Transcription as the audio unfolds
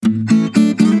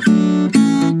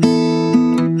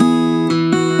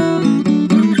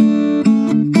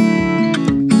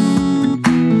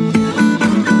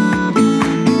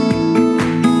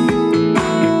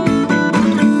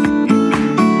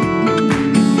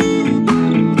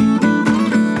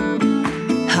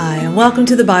and welcome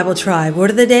to the Bible Tribe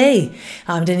Word of the Day.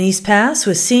 I'm Denise Pass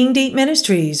with Seeing Deep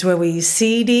Ministries, where we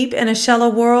see deep in a shallow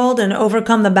world and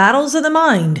overcome the battles of the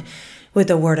mind with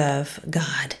the Word of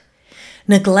God.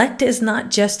 Neglect is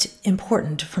not just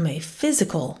important from a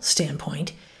physical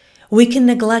standpoint. We can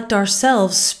neglect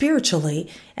ourselves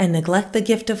spiritually and neglect the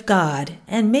gift of God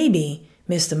and maybe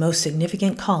miss the most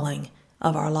significant calling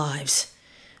of our lives.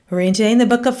 We're reading today in the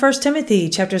book of 1 Timothy,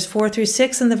 chapters 4 through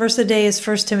 6, and the verse of the day is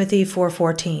 1 Timothy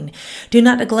 4:14. Do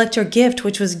not neglect your gift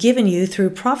which was given you through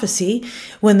prophecy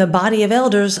when the body of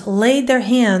elders laid their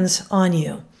hands on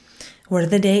you. Word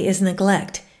of the day is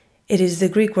neglect. It is the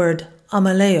Greek word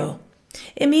ἀμελέω.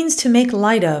 It means to make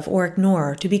light of or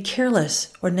ignore, to be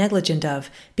careless or negligent of,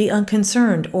 be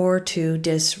unconcerned or to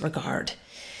disregard.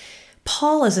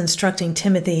 Paul is instructing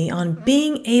Timothy on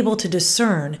being able to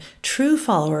discern true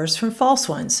followers from false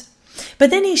ones.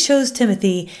 But then he shows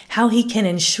Timothy how he can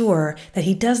ensure that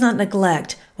he does not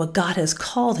neglect what God has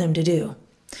called him to do.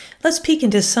 Let's peek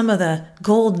into some of the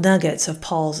gold nuggets of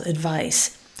Paul's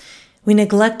advice. We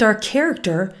neglect our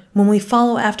character when we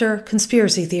follow after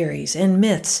conspiracy theories and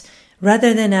myths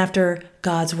rather than after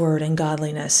God's word and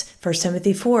godliness. 1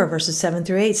 Timothy 4, verses 7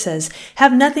 through 8 says,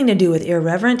 have nothing to do with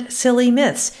irreverent, silly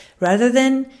myths. Rather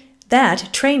than that,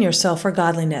 train yourself for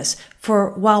godliness. For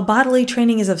while bodily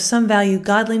training is of some value,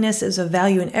 godliness is of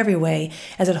value in every way,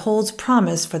 as it holds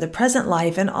promise for the present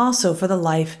life and also for the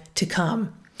life to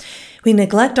come. We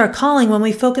neglect our calling when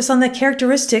we focus on the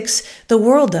characteristics the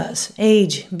world does: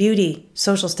 age, beauty,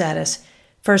 social status.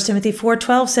 1 Timothy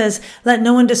 4:12 says, let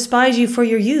no one despise you for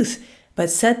your youth, but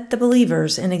set the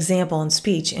believers an example in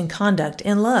speech, in conduct,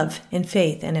 in love, in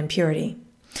faith, and in purity.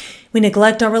 We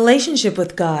neglect our relationship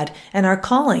with God and our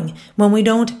calling when we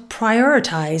don't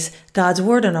prioritize God's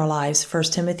word in our lives. 1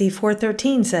 Timothy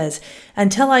 4:13 says,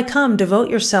 until I come, devote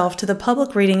yourself to the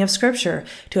public reading of Scripture,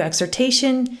 to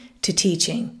exhortation, to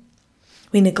teaching.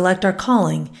 We neglect our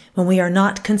calling when we are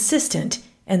not consistent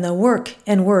in the work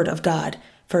and word of God.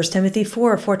 1 Timothy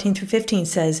 4:14 through 15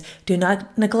 says, do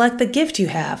not neglect the gift you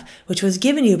have, which was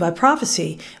given you by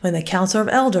prophecy when the council of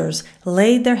elders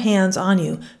laid their hands on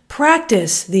you.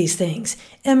 Practice these things.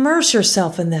 Immerse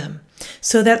yourself in them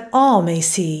so that all may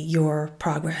see your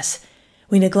progress.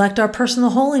 We neglect our personal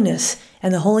holiness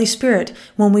and the Holy Spirit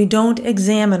when we don't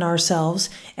examine ourselves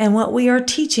and what we are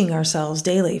teaching ourselves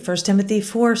daily. 1 Timothy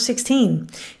 4:16,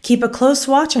 keep a close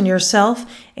watch on yourself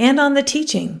and on the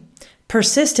teaching.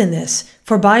 Persist in this,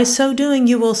 for by so doing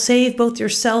you will save both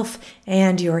yourself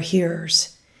and your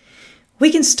hearers.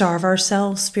 We can starve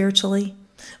ourselves spiritually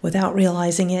without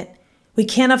realizing it. We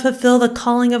cannot fulfill the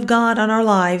calling of God on our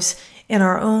lives in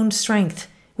our own strength.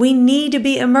 We need to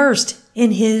be immersed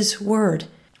in His Word.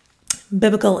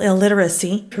 Biblical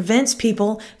illiteracy prevents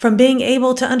people from being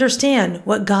able to understand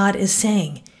what God is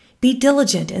saying. Be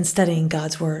diligent in studying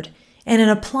God's Word and in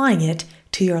applying it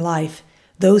to your life.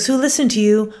 Those who listen to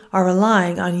you are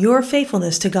relying on your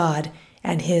faithfulness to God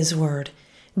and His Word.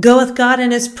 Go with God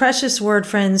and His precious Word,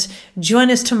 friends.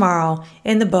 Join us tomorrow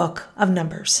in the book of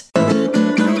Numbers.